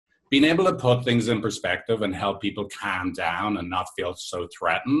being able to put things in perspective and help people calm down and not feel so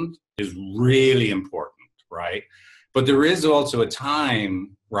threatened is really important, right? But there is also a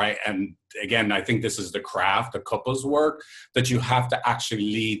time, right? And again, I think this is the craft of couples work, that you have to actually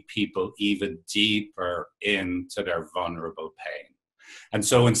lead people even deeper into their vulnerable pain. And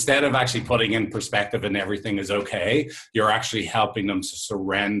so instead of actually putting in perspective and everything is okay, you're actually helping them to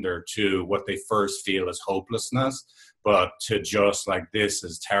surrender to what they first feel as hopelessness, but to just like, this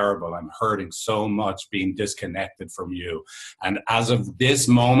is terrible. I'm hurting so much being disconnected from you. And as of this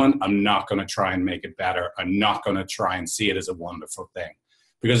moment, I'm not going to try and make it better. I'm not going to try and see it as a wonderful thing.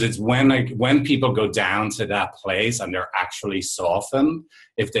 Because it's when people go down to that place and they're actually softened,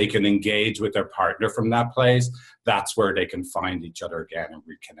 if they can engage with their partner from that place, that's where they can find each other again and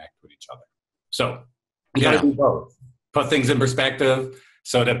reconnect with each other. So you got to do both. Put things in perspective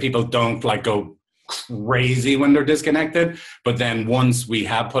so that people don't like go crazy when they're disconnected. But then once we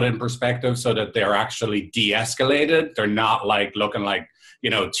have put in perspective so that they're actually de-escalated, they're not like looking like,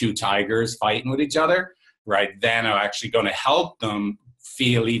 two tigers fighting with each other, right? Then I'm actually going to help them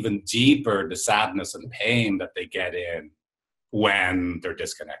feel even deeper the sadness and pain that they get in when they're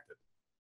disconnected.